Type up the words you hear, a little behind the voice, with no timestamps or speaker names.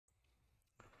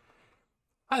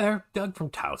Hi there, Doug from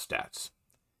TauStats.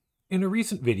 In a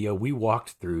recent video, we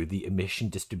walked through the emission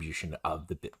distribution of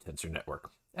the Bittensor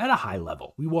network at a high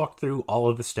level. We walked through all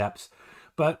of the steps,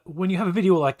 but when you have a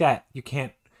video like that, you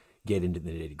can't get into the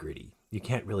nitty-gritty. You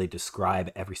can't really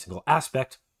describe every single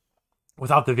aspect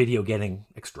without the video getting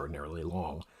extraordinarily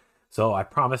long. So I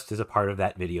promised as a part of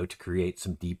that video to create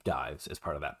some deep dives as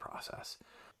part of that process.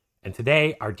 And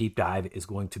today, our deep dive is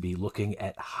going to be looking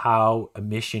at how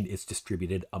emission is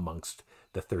distributed amongst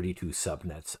the 32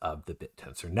 subnets of the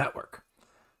Bittensor network.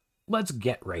 Let's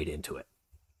get right into it.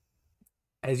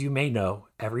 As you may know,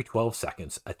 every 12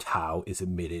 seconds, a tau is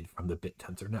emitted from the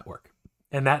Bittensor network.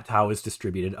 And that tau is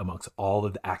distributed amongst all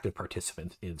of the active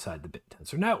participants inside the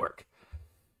Bittensor network.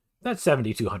 That's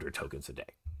 7,200 tokens a day.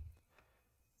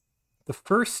 The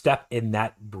first step in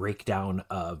that breakdown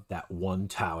of that one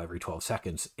tau every 12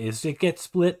 seconds is to get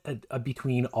split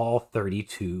between all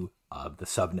 32 of the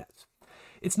subnets.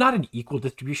 It's not an equal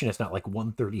distribution. It's not like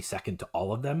 1/32 to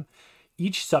all of them.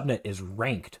 Each subnet is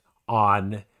ranked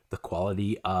on the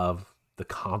quality of the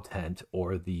content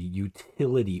or the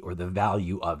utility or the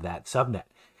value of that subnet.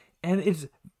 And it's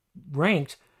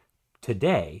ranked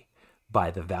today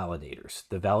by the validators.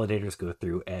 The validators go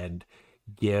through and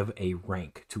give a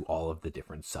rank to all of the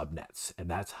different subnets, and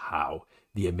that's how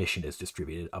the emission is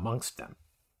distributed amongst them.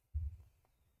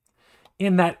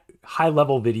 In that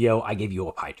high-level video, I gave you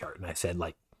a pie chart, and I said,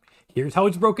 like, here's how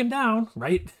it's broken down,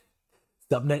 right?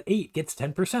 Subnet 8 gets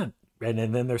 10%,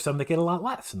 and then there's some that get a lot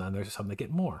less, and then there's some that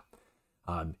get more.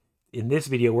 In this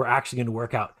video, we're actually going to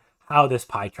work out how this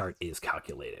pie chart is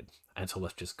calculated, and so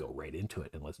let's just go right into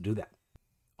it, and let's do that.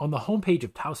 On the homepage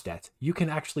of TauStats, you can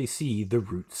actually see the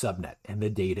root subnet and the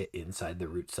data inside the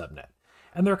root subnet.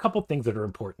 And there are a couple things that are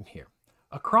important here.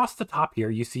 Across the top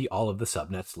here, you see all of the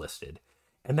subnets listed.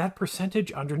 And that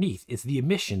percentage underneath is the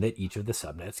emission that each of the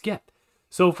subnets get.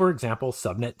 So for example,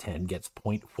 subnet 10 gets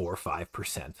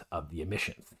 0.45% of the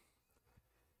emissions.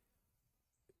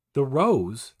 The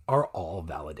rows are all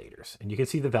validators. And you can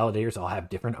see the validators all have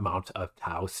different amounts of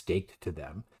tau staked to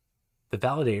them. The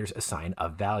validators assign a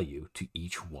value to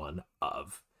each one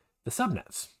of the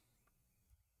subnets.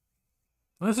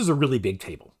 Now, this is a really big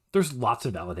table. There's lots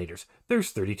of validators.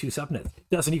 There's 32 subnets. It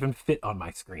doesn't even fit on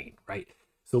my screen, right?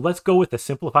 So let's go with the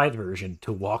simplified version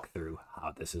to walk through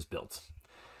how this is built.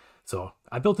 So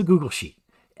I built a Google Sheet,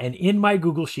 and in my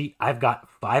Google Sheet, I've got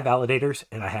 5 validators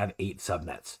and I have 8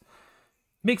 subnets.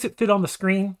 Makes it fit on the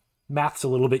screen. Math's a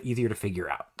little bit easier to figure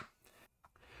out.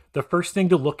 The first thing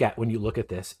to look at when you look at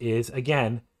this is,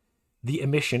 again, the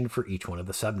emission for each one of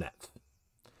the subnets.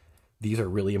 These are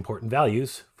really important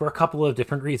values for a couple of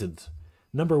different reasons.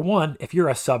 Number one, if you're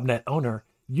a subnet owner,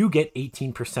 you get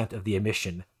 18% of the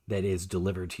emission that is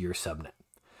delivered to your subnet.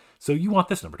 So you want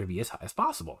this number to be as high as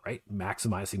possible, right?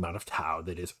 Maximize the amount of tau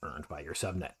that is earned by your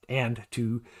subnet and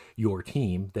to your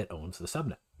team that owns the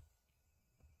subnet.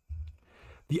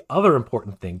 The other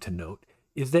important thing to note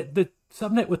is that the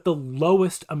subnet with the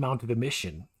lowest amount of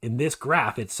emission, in this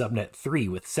graph, it's subnet 3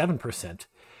 with 7%,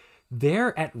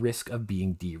 they're at risk of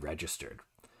being deregistered.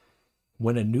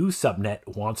 When a new subnet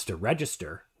wants to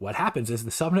register, what happens is the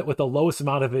subnet with the lowest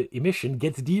amount of emission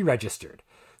gets deregistered.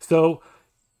 So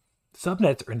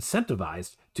subnets are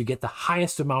incentivized to get the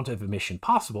highest amount of emission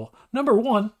possible. Number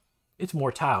one, it's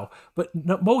more tau, but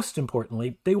most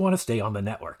importantly, they want to stay on the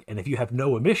network. And if you have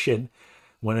no emission,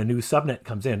 when a new subnet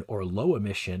comes in, or low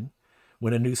emission,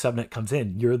 when a new subnet comes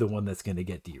in, you're the one that's going to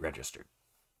get deregistered.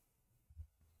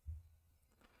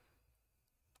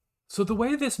 So the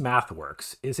way this math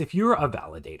works is if you're a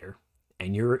validator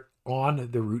and you're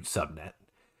on the root subnet,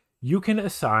 you can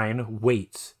assign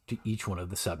weights to each one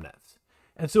of the subnets.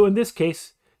 And so in this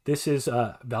case, this is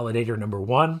validator number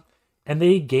 1, and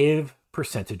they gave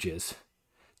percentages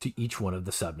to each one of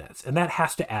the subnets. And that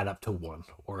has to add up to 1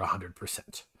 or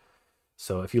 100%.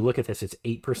 So if you look at this, it's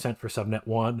 8% for subnet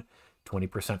 1,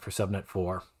 20% for subnet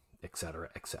 4, etc.,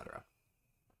 etc.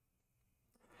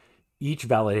 Each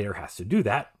validator has to do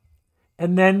that.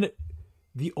 And then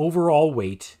the overall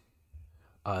weight,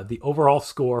 the overall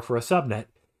score for a subnet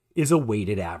is a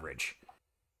weighted average.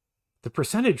 The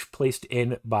percentage placed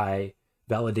in by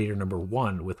validator number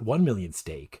 1 with 1 million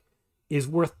stake is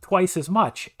worth twice as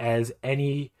much as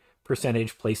any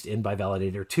percentage placed in by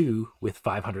validator 2 with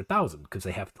 500,000 because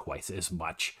they have twice as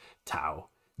much tau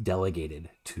delegated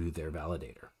to their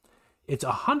validator. It's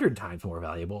 100 times more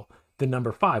valuable than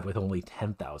number 5 with only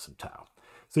 10,000 tau.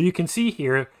 So you can see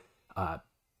here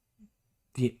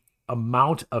the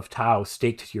amount of tau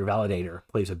staked to your validator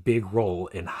plays a big role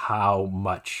in how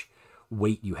much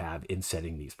weight you have in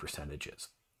setting these percentages.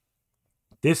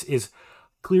 This is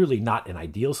Clearly not an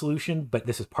ideal solution, but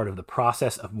this is part of the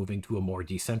process of moving to a more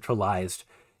decentralized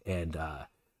and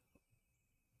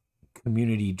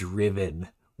community-driven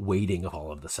weighting of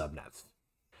all of the subnets.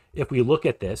 If we look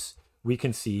at this, we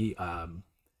can see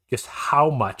just how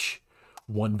much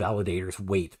one validator's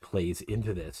weight plays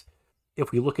into this.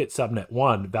 If we look at subnet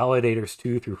 1, validators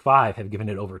 2 through 5 have given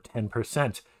it over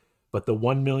 10%, but the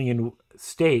 1 million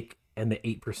stake and the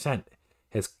 8%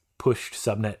 has pushed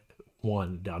subnet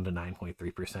 1 down to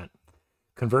 9.3%.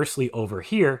 Conversely, over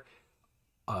here,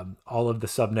 all of the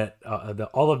subnet,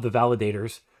 all of the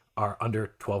validators are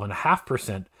under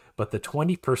 12.5%, but the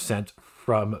 20%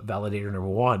 from validator number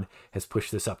 1 has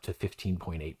pushed this up to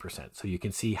 15.8%. So you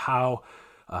can see how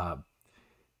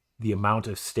the amount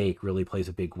of stake really plays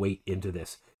a big weight into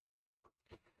this.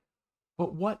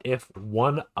 But what if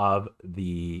one of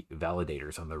the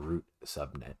validators on the root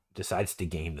subnet decides to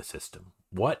game the system?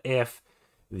 What if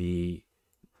the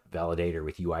validator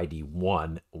with UID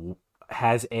 1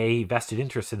 has a vested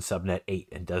interest in subnet 8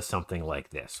 and does something like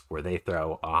this, where they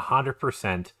throw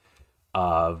 100%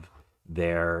 of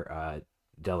their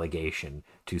delegation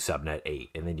to subnet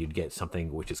 8, and then you'd get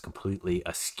something which is completely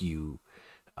askew,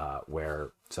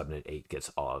 where subnet 8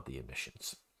 gets all of the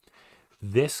emissions.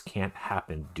 This can't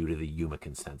happen due to the Yuma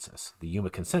Consensus. The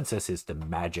Yuma Consensus is the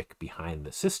magic behind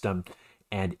the system,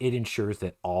 and it ensures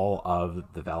that all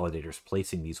of the validators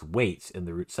placing these weights in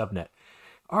the root subnet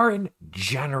are in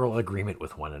general agreement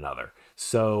with one another.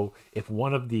 So if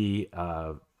one of these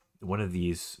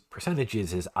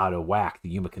percentages is out of whack, the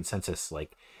Yuma Consensus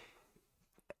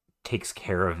takes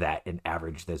care of that and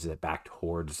averages it back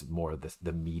towards more of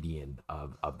the median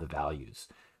of the values,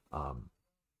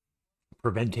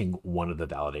 preventing one of the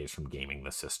validators from gaming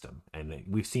the system. And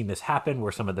we've seen this happen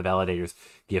where some of the validators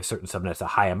give certain subnets a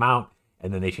high amount,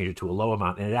 and then they change it to a low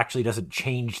amount, and it actually doesn't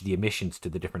change the emissions to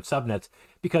the different subnets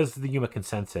because the Yuma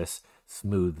Consensus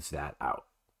smooths that out.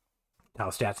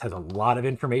 TauStats has a lot of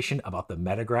information about the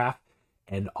metagraph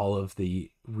and all of the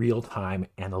real-time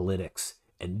analytics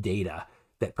and data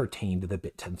that pertain to the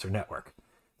Bittensor network.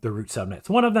 The root subnet's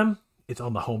one of them. It's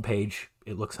on the homepage.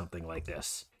 It looks something like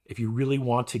this. If you really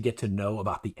want to get to know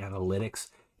about the analytics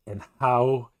and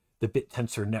how the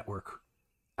Bittensor network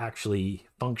actually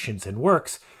functions and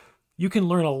works, you can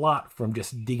learn a lot from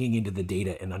just digging into the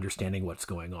data and understanding what's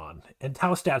going on. And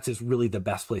TauStats is really the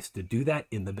best place to do that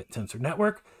in the Bittensor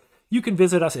network. You can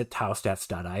visit us at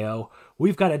taustats.io.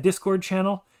 We've got a Discord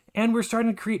channel, and we're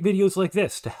starting to create videos like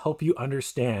this to help you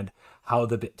understand how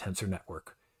the Bittensor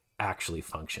network actually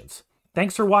functions.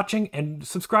 Thanks for watching, and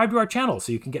subscribe to our channel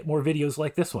so you can get more videos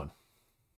like this one.